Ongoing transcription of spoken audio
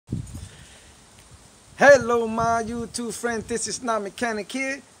Hello my YouTube friends, this is Not Mechanic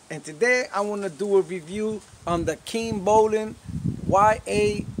here, and today I want to do a review on the KINGBOLEN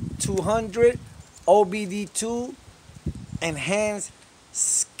YA200 OBD2 Enhanced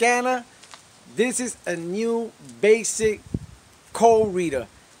scanner. This is a new basic code reader.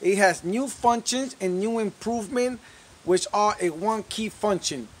 It has new functions and new improvement, which are a one-key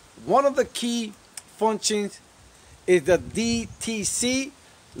function. One of the key functions is the DTC,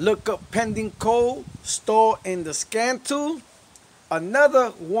 look up pending code, store in the scan tool. Another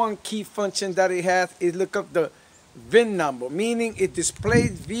one key function that it has is look up the VIN number, meaning it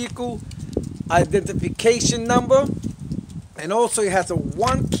displays vehicle identification number, and also it has a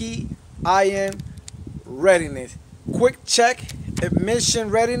one key IN readiness, quick check, emission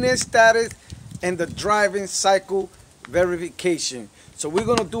readiness status, and the driving cycle verification. So we're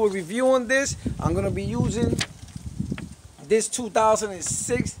going to do a review on this. I'm going to be using this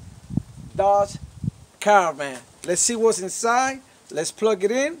 2006 Dodge Caravan. Let's see what's inside. Let's plug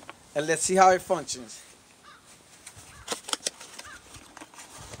it in and let's see how it functions.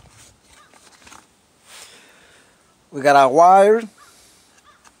 We got our wire.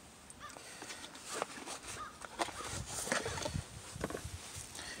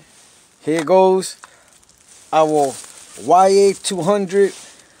 Here goes our YA200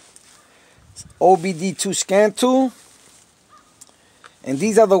 OBD2 scan tool. And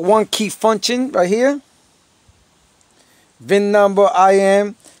these are the one key function right here. VIN number,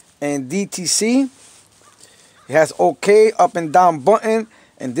 IM, and DTC. It has OK, up and down button,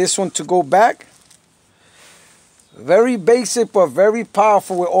 and this one to go back. Very basic but very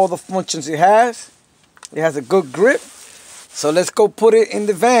powerful with all the functions it has. It has a good grip. So let's go put it in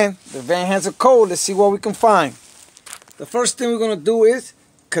the van. The van has a code. Let's see what we can find. The first thing we're going to do is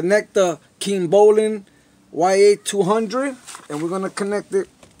connect the KINGBOLEN YA200, and we're going to connect it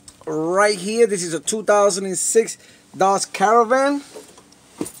right here. This is a 2006 Dodge Caravan,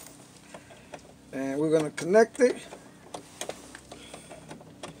 and we're going to connect it.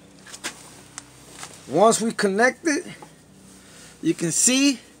 Once we connect it, you can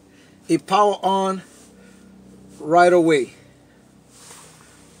see it power on right away.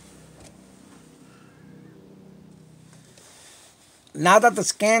 Now that the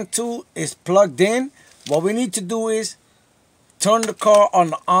scan tool is plugged in, what we need to do is turn the car on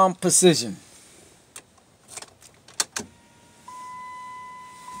the on position.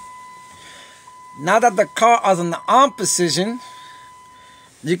 Now that the car is on the on position,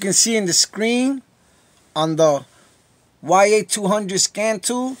 you can see in the screen on the YA200 scan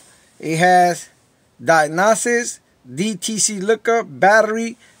tool, it has Diagnostics, DTC lookup,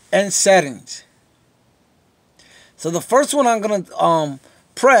 battery, and settings. So the first one I'm going to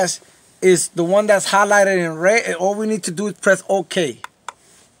press is the one that's highlighted in red, and all we need to do is press OK.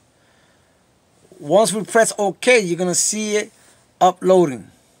 Once we press OK, you're going to see it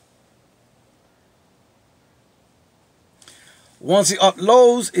uploading. Once it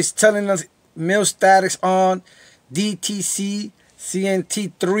uploads, it's telling us mill status on, DTC,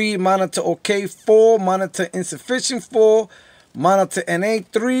 CNT3, monitor OK 4, monitor insufficient 4, monitor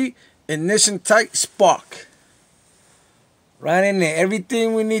NA3, ignition type spark. Right in there,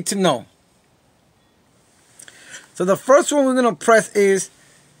 everything we need to know. So the first one we're going to press is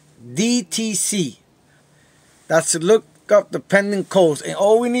DTC. That's to look up the pending codes. And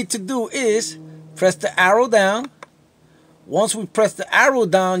all we need to do is press the arrow down. Once we press the arrow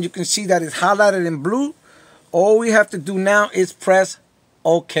down, you can see that it's highlighted in blue. All we have to do now is press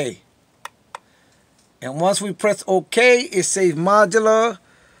OK. And once we press OK, it says modular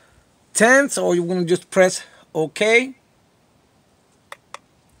 10. So you're going to just press OK.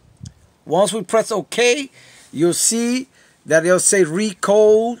 Once we press OK, you'll see that it'll say read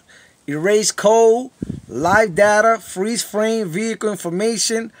code, erase code, live data, freeze frame, vehicle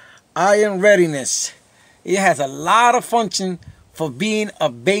information, IN readiness. It has a lot of function for being a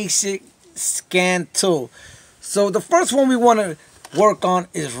basic scan tool. So the first one we want to work on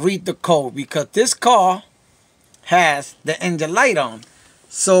is read the code, because this car has the engine light on.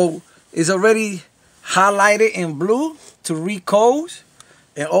 So it's already highlighted in blue to read codes.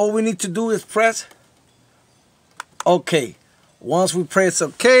 And all we need to do is press OK. Once we press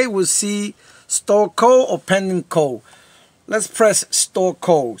OK, we'll see store code or pending code. Let's press store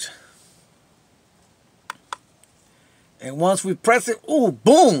codes. And once we press it, ooh,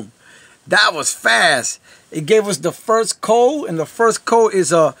 boom! That was fast. It gave us the first code, and the first code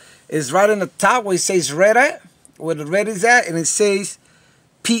is right on the top where it says red at, where the red is at, and it says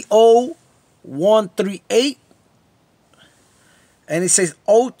PO138. And it says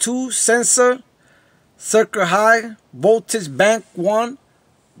O2 sensor, circuit high, voltage bank 1,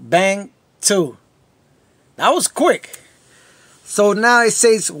 bank 2. That was quick. So now it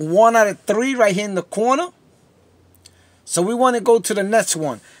says 1 out of 3 right here in the corner. So we want to go to the next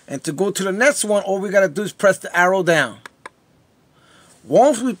one. And to go to the next one, all we got to do is press the arrow down.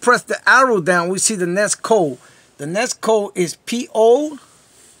 Once we press the arrow down, we see the next code. The next code is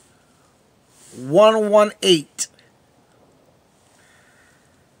PO118.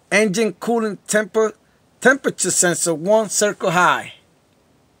 Engine coolant temperature sensor 1 circle high.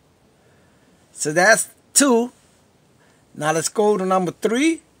 So that's 2. Now let's go to number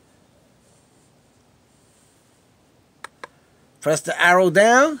 3. Press the arrow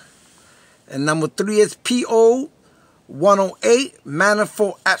down. And number 3 is PO108.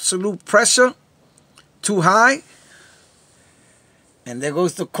 Manifold absolute pressure too high. And there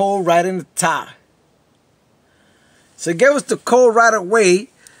goes the code right in the top. So it gave us the code right away.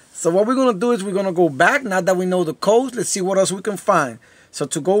 So what we're going to do is we're going to go back. Now that we know the codes, let's see what else we can find. So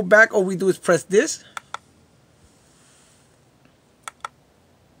to go back, all we do is press this.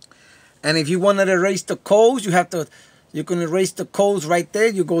 And if you want to erase the codes, you can erase the codes right there.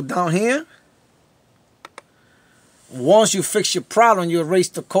 You go down here. Once you fix your problem, you erase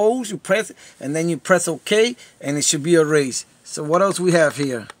the codes, you press it, and then you press OK, and it should be erased. So what else we have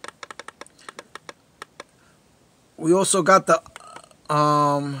here? We also got the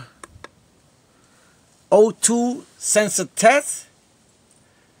O2 sensor test.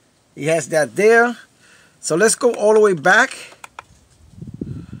 He has that there. So let's go all the way back.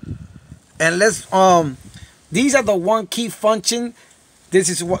 And let's these are the one key function. This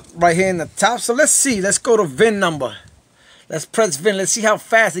is what right here in the top. So let's see. Let's go to VIN number. Let's press VIN. Let's see how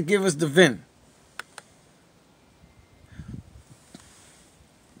fast it gives us the VIN.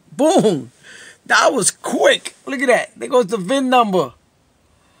 Boom. That was quick. Look at that. There goes the VIN number.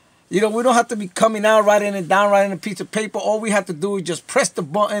 You know, we don't have to be coming out, writing it down, writing a piece of paper. All we have to do is just press the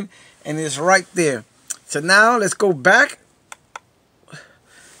button and it's right there. So now let's go back.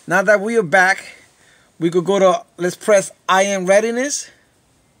 Now that we are back, we could go to, let's press I am readiness.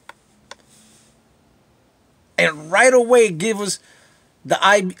 And right away give us the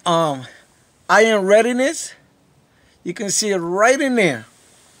I am readiness. You can see it right in there.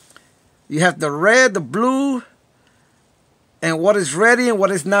 You have the red, the blue, and what is ready and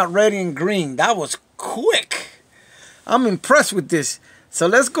what is not ready in green. That was quick. I'm impressed with this. So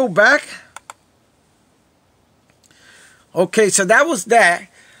let's go back. Okay, so that was that.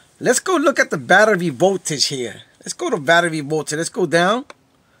 Let's go look at the battery voltage here. Let's go to battery voltage. Let's go down.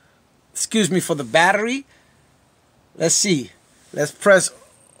 Excuse me for the battery. Let's see. Let's press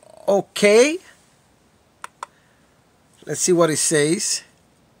OK. Let's see what it says.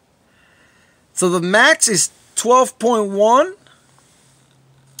 So the max is 12.1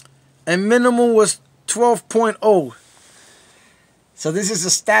 and minimum was 12.0. So this is the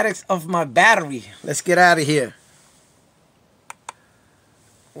status of my battery. Let's get out of here.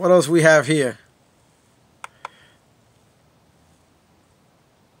 What else we have here?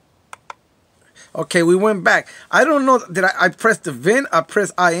 Okay, we went back. I don't know, did I press the VIN? I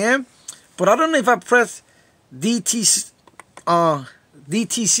pressed I am, but I don't know if I pressed DTC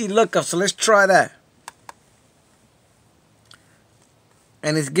lookup. So let's try that.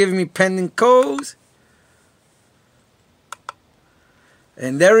 And it's giving me pending codes.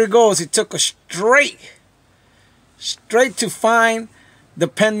 And there it goes. It took us straight to find the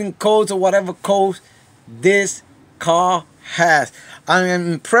pending codes or whatever codes this car has. I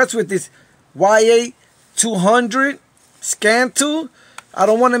am impressed with this YA200 scan tool. I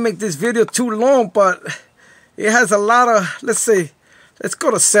don't want to make this video too long, but it has a lot of, let's see, let's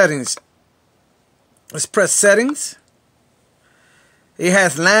go to settings. Let's press settings. It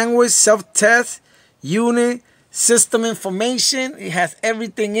has language, self-test, unit, system information. It has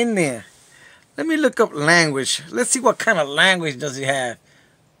everything in there. Let me look up language. Let's see what kind of language does it have.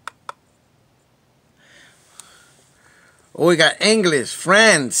 Oh, we got English,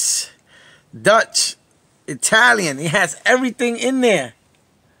 French, Dutch, Italian. It has everything in there.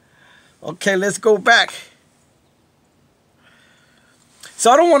 Okay, let's go back. So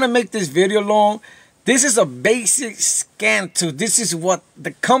I don't want to make this video long. This is a basic scan tool. This is what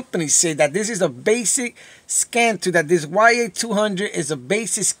the company said, that this is a basic scan tool, that this YA200 is a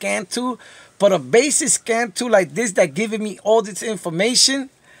basic scan tool. But a basic scan tool like this that giving me all this information,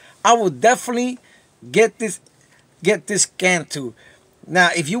 I will definitely get this scan tool. Now,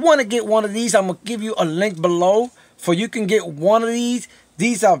 if you want to get one of these, I'm going to give you a link below for you can get one of these.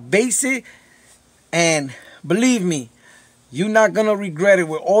 These are basic, and believe me, you're not going to regret it.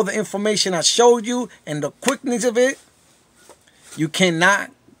 With all the information I showed you and the quickness of it, you cannot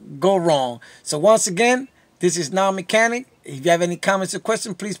go wrong. So once again, this is Non Mechanic. If you have any comments or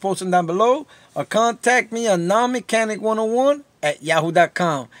questions, please post them down below or contact me on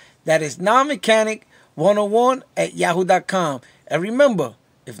nonmechanic101@yahoo.com. That is nonmechanic101@yahoo.com. And remember,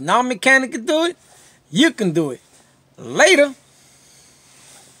 if non-mechanic can do it, you can do it. Later.